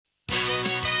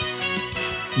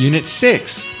Unit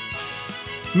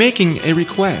 6. Making a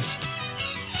request.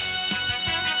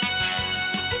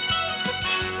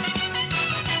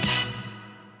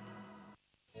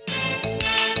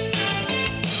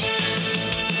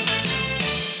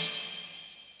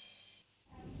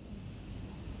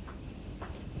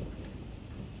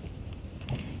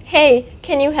 Hey,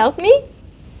 can you help me?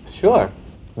 Sure.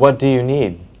 What do you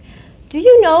need? Do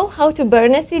you know how to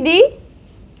burn a CD?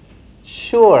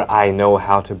 Sure, I know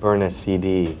how to burn a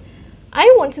CD.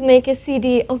 I want to make a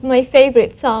CD of my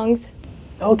favorite songs.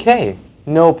 Okay,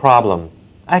 no problem.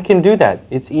 I can do that.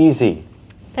 It's easy.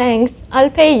 Thanks, I'll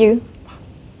pay you.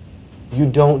 You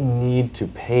don't need to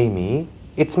pay me.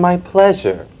 It's my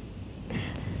pleasure.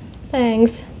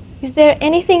 Thanks. Is there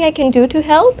anything I can do to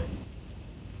help?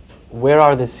 Where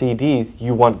are the CDs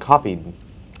you want copied?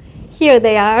 Here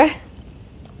they are.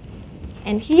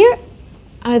 And here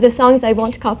are the songs I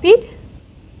want copied.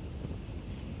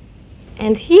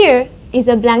 And here is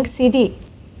a blank CD.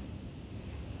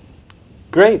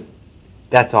 Great.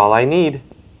 That's all I need.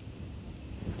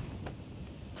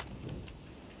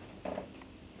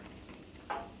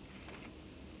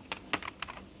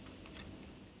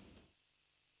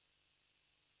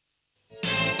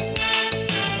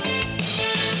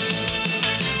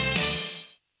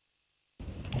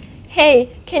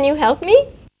 Hey, can you help me?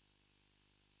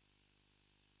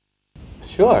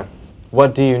 Sure.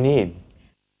 What do you need?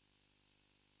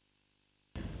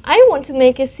 I want to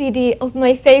make a CD of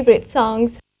my favorite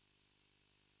songs.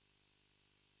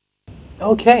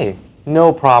 Okay,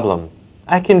 no problem.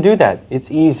 I can do that.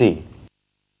 It's easy.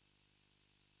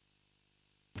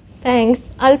 Thanks,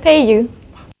 I'll pay you.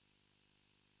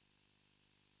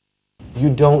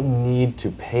 You don't need to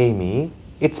pay me.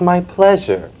 It's my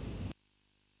pleasure.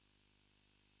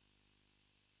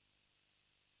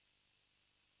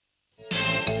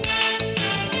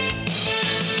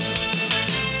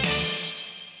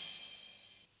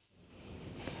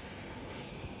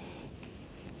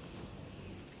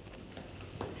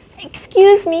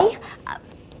 Excuse me,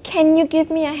 can you give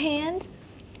me a hand?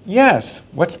 Yes,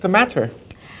 what's the matter?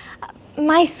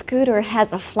 My scooter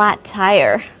has a flat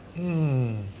tire.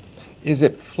 Is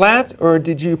it flat or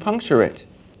did you puncture it?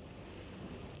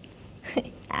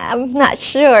 I'm not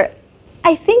sure.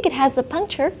 I think it has a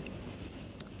puncture.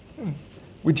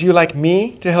 Would you like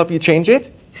me to help you change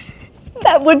it?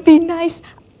 That would be nice.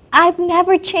 I've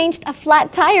never changed a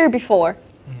flat tire before.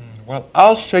 Well,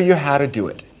 I'll show you how to do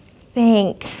it.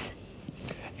 Thanks.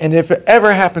 And if it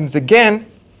ever happens again,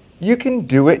 you can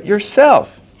do it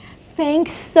yourself.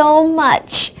 Thanks so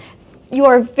much.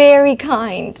 You're very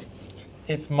kind.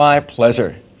 It's my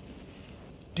pleasure.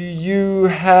 Do you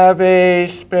have a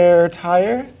spare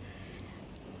tire?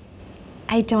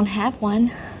 I don't have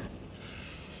one.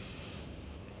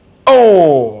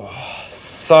 Oh,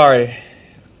 sorry.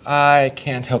 I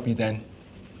can't help you then.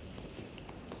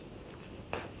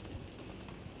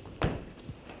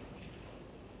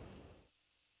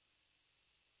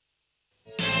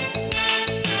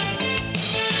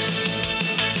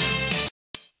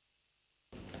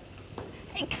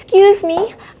 Excuse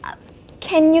me,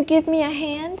 can you give me a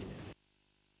hand?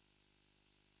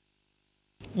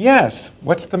 Yes,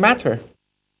 what's the matter?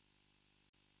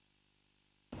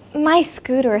 My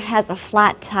scooter has a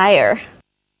flat tire.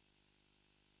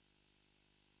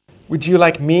 Would you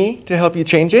like me to help you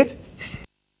change it?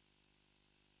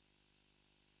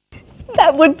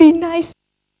 That would be nice.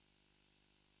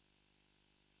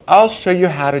 I'll show you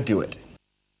how to do it.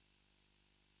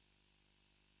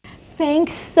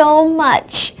 Thanks so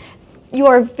much.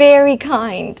 You're very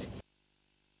kind.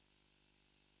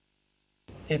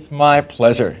 It's my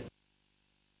pleasure.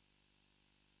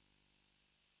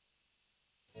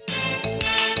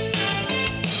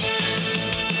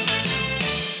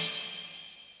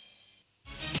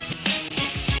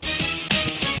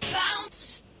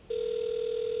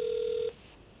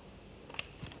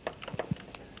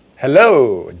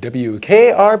 Hello,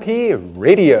 WKRP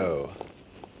Radio.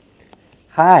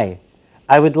 Hi.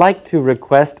 I would like to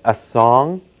request a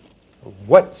song.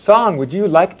 What song would you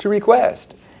like to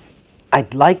request?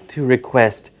 I'd like to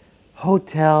request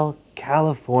Hotel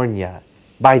California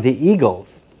by the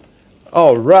Eagles.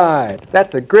 All right,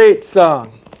 that's a great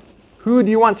song. Who do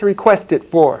you want to request it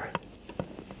for?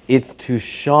 It's to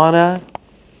Shauna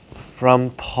from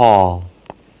Paul.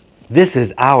 This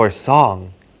is our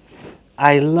song.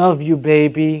 I love you,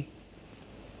 baby.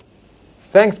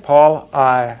 Thanks, Paul.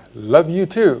 I love you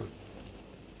too.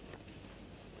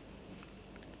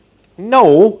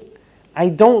 No, I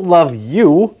don't love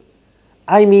you.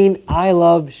 I mean, I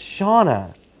love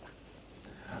Shauna.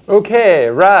 Okay,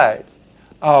 right.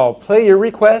 I'll play your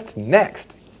request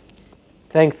next.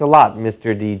 Thanks a lot,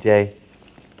 Mr. DJ.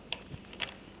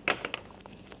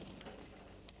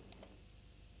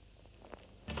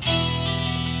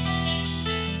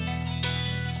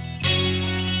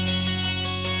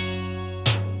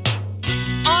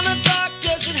 On a dark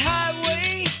desert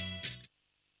highway,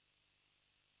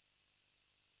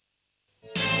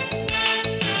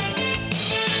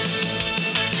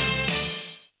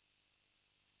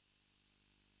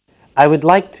 I would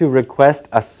like to request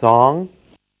a song.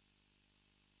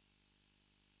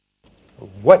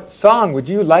 What song would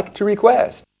you like to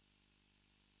request?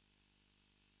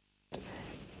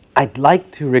 I'd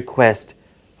like to request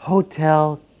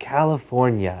Hotel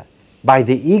California by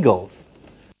the Eagles.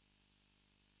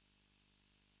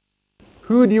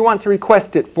 Who do you want to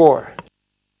request it for?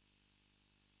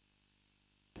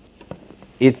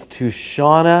 It's to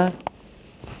Shauna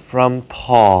from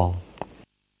Paul.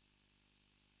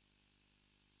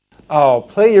 I'll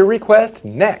play your request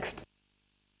next.